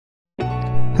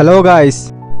Hello guys,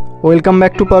 welcome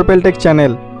back to purple take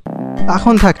channel.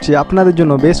 এখন থাকছে আপনাদের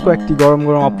জন্য বেশ কয়েকটি গরম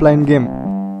গরম অফলাইন গেম।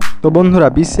 তো বন্ধুরা,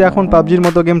 বিশ্বে এখন পাবজির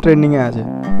মতো গেম ট্রেন্ডিংয়ে আছে।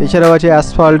 এছাড়াও আছে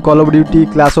asphalt, call of duty,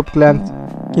 clash of clans.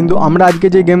 কিন্তু আমরা আজকে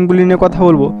যে গেমগুলি নিয়ে কথা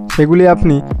বলবো সেগুলি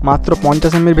আপনি মাত্র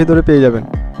 50 MB ভেতরে পেয়ে যাবেন।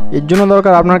 এর জন্য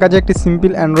দরকার আপনার কাছে একটি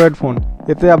সিম্পল অ্যান্ড্রয়েড ফোন।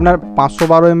 এতে আপনার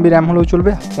 512 MB র্যাম হলেও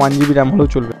চলবে, 1 GB র্যাম হলেও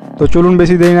চলবে। তো চলুন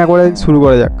বেশি দেরি না করে শুরু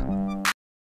করা যাক।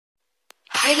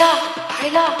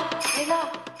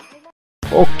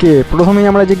 ওকে, প্রথমেই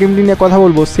আমরা যে গেমটি নিয়ে কথা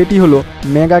বলবো সেটি হলো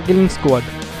মেগা কিলিং স্কোয়াড।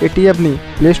 এটি আপনি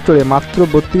প্লে স্টোরে মাত্র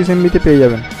 32 MB পেয়ে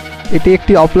যাবেন। এটি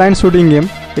একটি অফলাইন শুটিং গেম।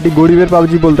 এটি গরিবের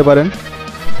পাবজি বলতে পারেন।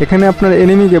 এখানে আপনার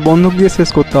এনিমিকে বন্দুক দিয়ে শেষ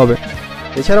করতে হবে।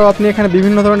 এছাড়াও আপনি এখানে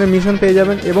বিভিন্ন ধরনের মিশন পেয়ে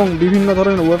যাবেন এবং বিভিন্ন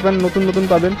ধরনের ওয়েপন নতুন নতুন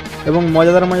পাবেন এবং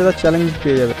মজাদার মজাদার চ্যালেঞ্জ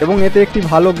পেয়ে যাবেন। এবং এতে একটি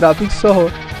ভালো গ্রাফিক্স সহ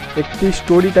একটি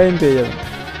স্টোরি টাইম পেয়ে যাবেন।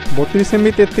 32 MB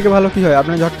এর থেকে ভালো কী হয়?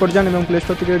 আপনি ঝটপট যান এবং প্লে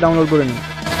স্টোর থেকে ডাউনলোড করে নিন।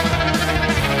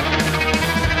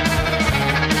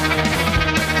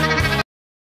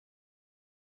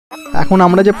 এখন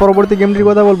আমরা যে পরবর্তী গেমটির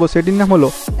কথা বলবো সেটির নাম হলো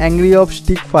অ্যাংরি অফ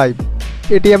স্টিক 5।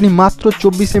 এটি আপনি মাত্র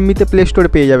 24 MB প্লে স্টোরে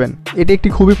পেয়ে যাবেন। এটি একটি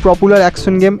খুবই পপুলার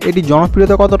অ্যাকশন গেম। এটি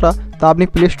জনপ্রিয়তা কতটা তা আপনি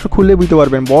প্লে স্টোর খুলে বুঝতে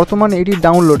পারবেন। বর্তমানে এটির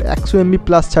ডাউনলোড 100 MB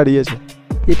প্লাস ছাড়িয়েছে।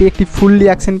 এটি একটি ফুললি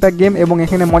অ্যাকশন প্যাক গেম এবং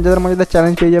এখানে মজাদার মজাদার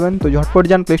চ্যালেঞ্জ পেয়ে যাবেন। তো ঝটপট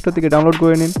যান প্লে স্টোর থেকে ডাউনলোড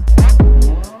করে নিন।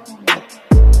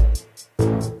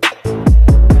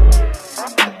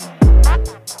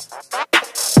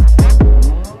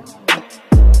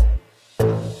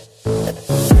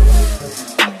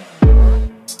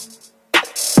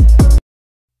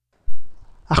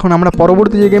 এখন আমরা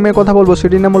পরবর্তী যে গেমের কথা বলবো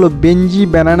সেটির নাম হলো বেঞ্জি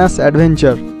ব্যানানাস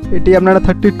অ্যাডভেঞ্চার। এটি আপনারা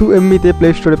 32 MB প্লে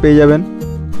স্টোরে পেয়ে যাবেন।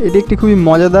 এটি একটি খুবই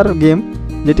মজাদার গেম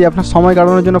যেটি আপনার সময়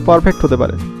কাটানোর জন্য পারফেক্ট হতে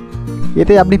পারে।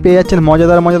 এতে আপনি পেয়ে যাচ্ছেন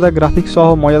মজাদার মজাদার গ্রাফিক্স সহ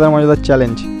মজাদার মজাদার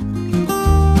চ্যালেঞ্জ।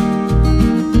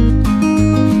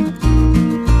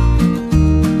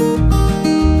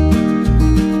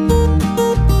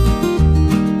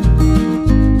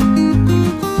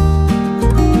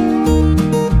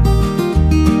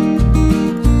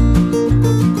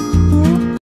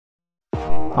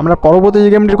 আমরা পরবর্তী যে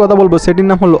গেমটির কথা বলবো সেটির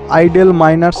নাম হলো আইডল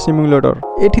মাইনার সিমুলেটর।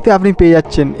 এটিতে আপনি পেয়ে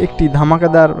যাচ্ছেন একটি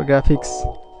ধামাকাদার গ্রাফিক্স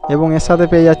এবং এর সাথে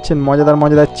পেয়ে যাচ্ছেন মজাদার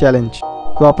মজাদার চ্যালেঞ্জ।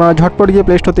 তো আপনারা ঝটপট গিয়ে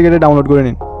প্লে স্টোর থেকে এটা ডাউনলোড করে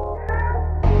নিন।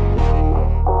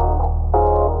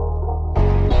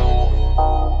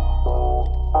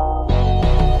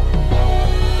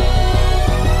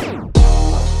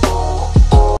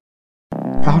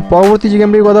 এখন পরবর্তী যে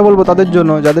গেমটির কথা বলবো তাদের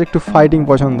জন্য যাদের একটু ফাইটিং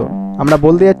পছন্দ। আমরা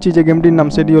বলতে যাচ্ছি যে গেমটির নাম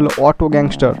সেটি হলো অটো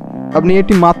গ্যাংস্টার। আপনি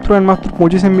এটি মাত্র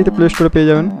 25 MB প্লে স্টোরে পেয়ে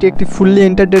যাবেন। এটি একটি ফুললি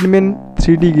এন্টারটেনমেন্ট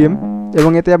 3D গেম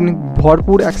এবং এতে আপনি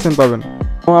ভরপুর অ্যাকশন পাবেন।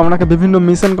 এবং আপনাকে বিভিন্ন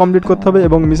মিশন কমপ্লিট করতে হবে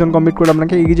এবং মিশন কমপ্লিট করে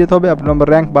আপনাকে এগিয়ে যেতে হবে, আপনার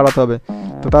র্যাঙ্ক বাড়াতে হবে।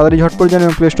 তো তাড়াতাড়ি ঝটপট যান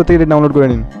এবং প্লে স্টোর থেকে ডাউনলোড করে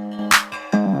নিন।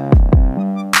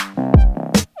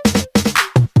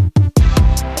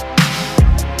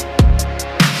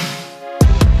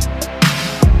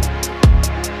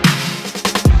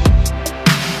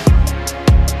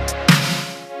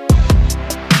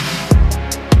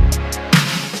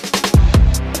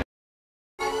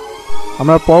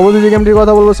 আমরা পরবর্তী যে গেমটির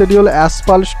কথা বলবো সেটি হলো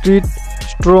অ্যাসফল্ট স্ট্রিট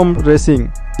স্ট্রম রেসিং,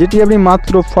 যেটি আপনি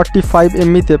মাত্র 45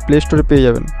 MB প্লে স্টোরে পেয়ে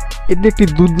যাবেন। এটি একটি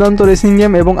দুর্দান্ত রেসিং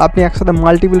গেম এবং আপনি একসাথে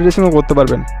মাল্টিপল রেসিংও করতে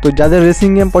পারবেন। তো যাদের রেসিং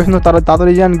গেম পছন্দ তারা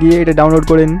তাড়াতাড়ি যান গিয়ে এটা ডাউনলোড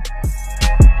করে নিন।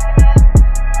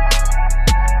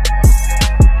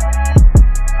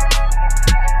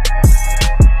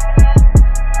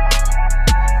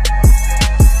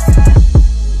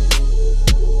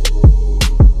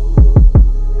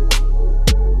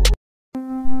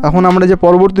 এখন আমরা যে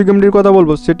পরবর্তী গেমটির কথা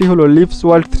বলবো সেটি হলো লিভস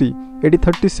ওয়ার্ল্ড 3। এটি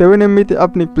 37 MB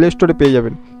আপনি প্লে স্টোরে পেয়ে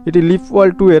যাবেন। এটি লিভ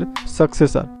ওয়ার্ল্ড 2 এর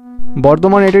সাকসেসর।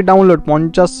 বর্তমানে এটির ডাউনলোড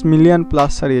 50 মিলিয়ন প্লাস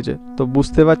ছাড়িয়েছে। তো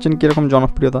বুঝতে পারছেন কীরকম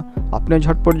জনপ্রিয়তা। আপনি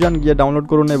ঝটপট যান গিয়ে ডাউনলোড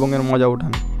করুন এবং এর মজা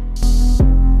উঠান।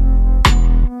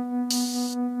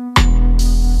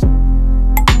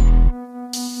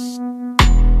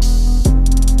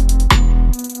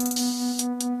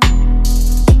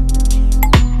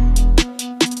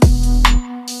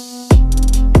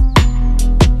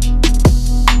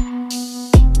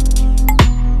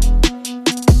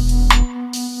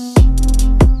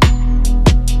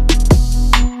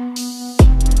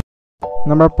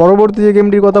 আমরা পরবর্তী যে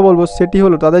গেমটির কথা বলবো সেটি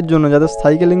হলো তাদের জন্য যাদের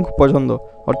সাইকেলিং খুব পছন্দ,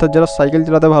 অর্থাৎ যারা সাইকেল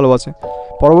চালাতে ভালোবাসে।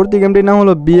 পরবর্তী গেমটির নাম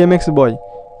হলো BMX বয়।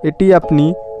 এটি আপনি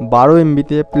 12 MB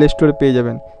প্লে স্টোরে পেয়ে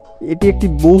যাবেন। এটি একটি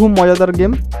বহু মজাদার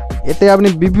গেম। এতে আপনি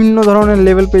বিভিন্ন ধরনের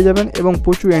লেভেল পেয়ে যাবেন এবং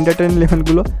প্রচুর এন্টারটেইন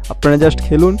লেভেলগুলো। আপনারা জাস্ট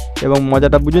খেলুন এবং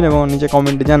মজাটা বুঝুন এবং নিচে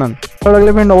কমেন্টে জানান। ভালো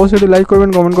লাগলে ফ্রেন্ড অবশ্যই লাইক করবেন,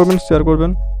 কমেন্ট করবেন, শেয়ার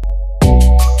করবেন।